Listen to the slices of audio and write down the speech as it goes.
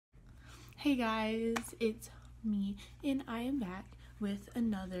Hey guys, it's me and I am back with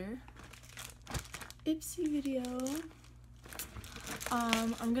another Ipsy video.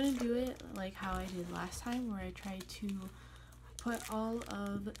 I'm gonna do it like how I did last time, where I tried to put all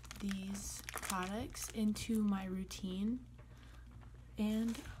of these products into my routine.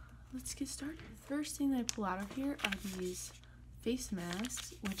 And let's get started. First thing that I pull out of here are these face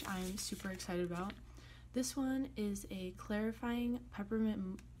masks, which I'm super excited about. This one is a clarifying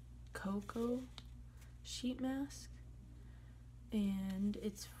peppermint cocoa sheet mask, and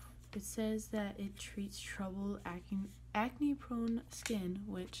it says that it treats troubled acne prone skin,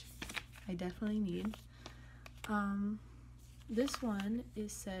 which I definitely need. This one,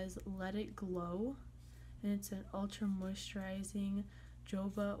 it says let it glow, and it's an ultra moisturizing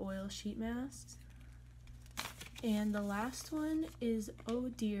jojoba oil sheet mask. And the last one is Oh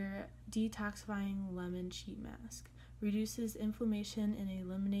Dear detoxifying lemon sheet mask. Reduces inflammation and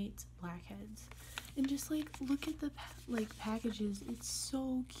eliminates blackheads. And just like look at the packages, it's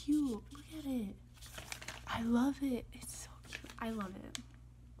so cute. Look at it. I love it. It's so cute. I love it.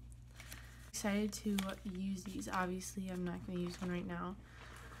 Excited to use these. Obviously I'm not going to use one right now.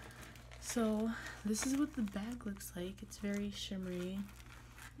 So this is what the bag looks like. It's very shimmery,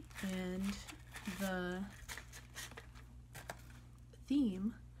 and the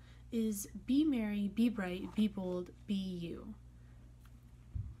theme is be merry, be bright, be bold, be you.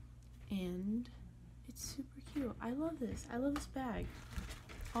 And it's super cute. I love this. I love this bag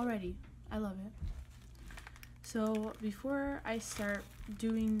already. I love it. So before I start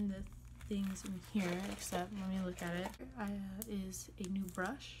doing the things in here, except let me look at it, is a new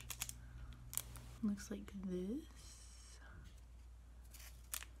brush. Looks like this.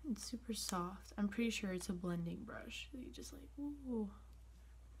 It's super soft. I'm pretty sure it's a blending brush. You just like, ooh,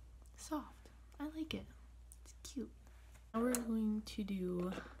 soft. I like it. It's cute. Now we're going to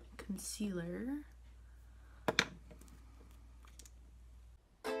do concealer.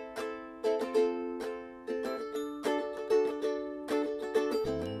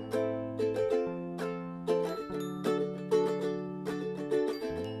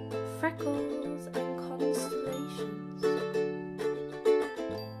 Freckles and constellations.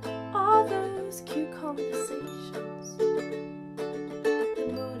 All those cute conversations. The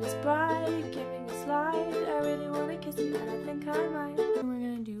mood is bright, giving a slide. I really wanna kiss you, and I think I might. What we're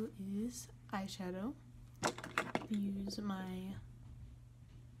gonna do is eyeshadow. Use my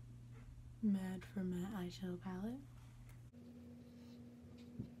Mad for Matte eyeshadow palette.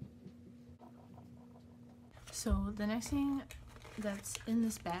 So the next thing that's in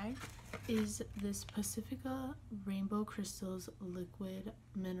this bag is this Pacifica Rainbow Crystals Liquid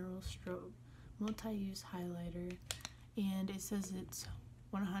Mineral Strobe multi-use highlighter, and it says it's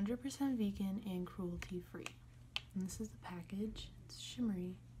 100% vegan and cruelty free. And this is the package. It's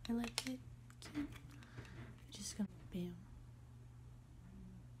shimmery. I like it. Cute. Just gonna bam.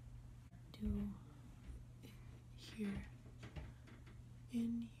 Do it here. In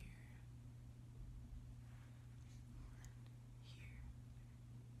here.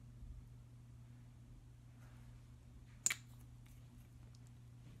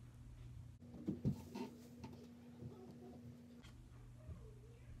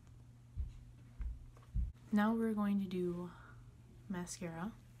 Now we're going to do mascara.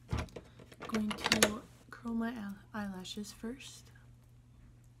 I'm going to curl my eyelashes first.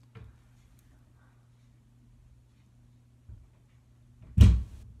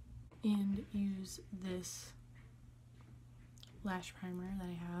 And use this lash primer that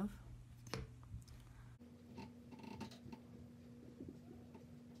I have.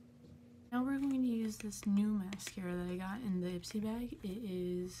 Now we're going to use this new mascara that I got in the Ipsy bag. It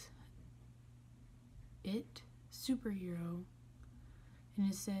is It Superhero, and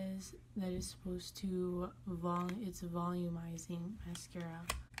it says that it's supposed to it's a volumizing mascara.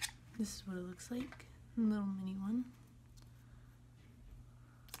 This is what it looks like, a little mini one.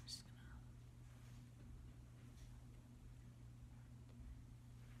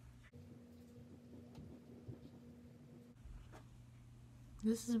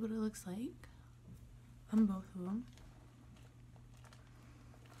 This is what it looks like on both of them.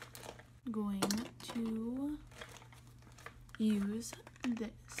 Going to use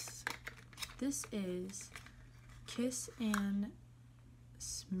this. This is Kiss and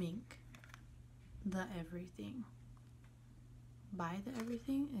Smink the Everything. Buy the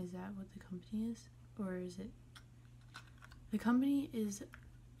Everything? Is that what the company is? Or is it? The company is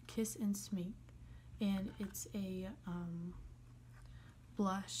Kiss and Smink, and it's a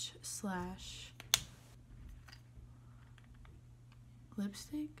blush slash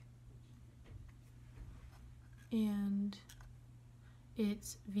lipstick, and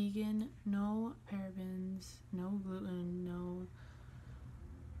It's vegan, no parabens, no gluten, no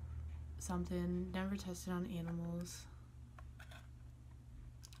something, never tested on animals.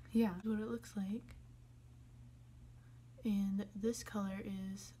 Yeah, that's what it looks like. And this color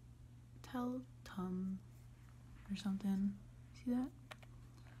is Teltum or something. See that?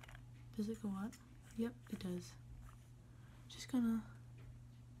 Does it go up? Yep, it does. Just gonna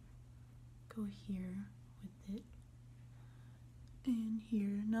go here with it. And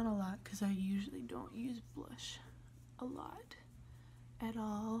here, not a lot because I usually don't use blush a lot at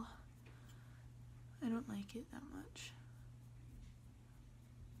all. I don't like it that much.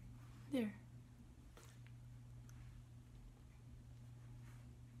 There.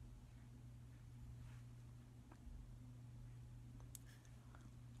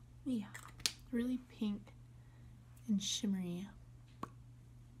 Yeah, really pink and shimmery.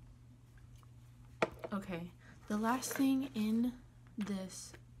 Okay, the last thing in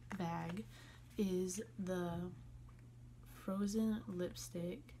this bag is the Frozen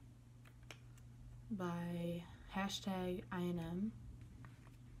lipstick by #INM.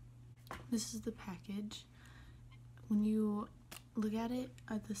 This is the package. When you look at it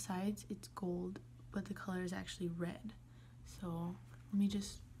at the sides, it's gold, but the color is actually red. So let me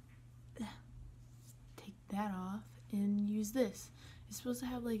just take that off and use this. It's supposed to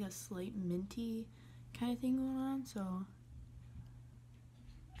have like a slight minty kind of thing going on, so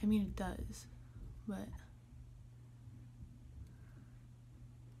I mean it does, but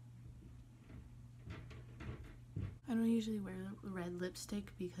I don't usually wear red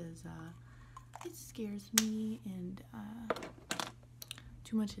lipstick because it scares me and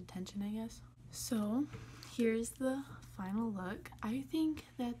too much attention, I guess. So here's the final look. I think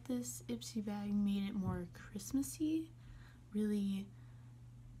that this Ipsy bag made it more Christmassy, really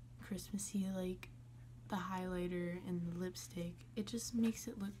Christmassy, like the highlighter and the lipstick. It just makes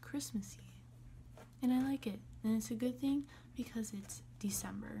it look Christmassy, and I like it. And it's a good thing because it's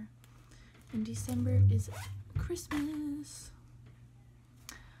December, and December is Christmas.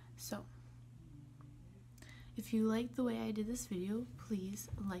 So if you like the way I did this video, please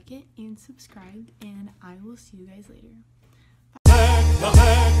like it and subscribe, and I will see you guys later.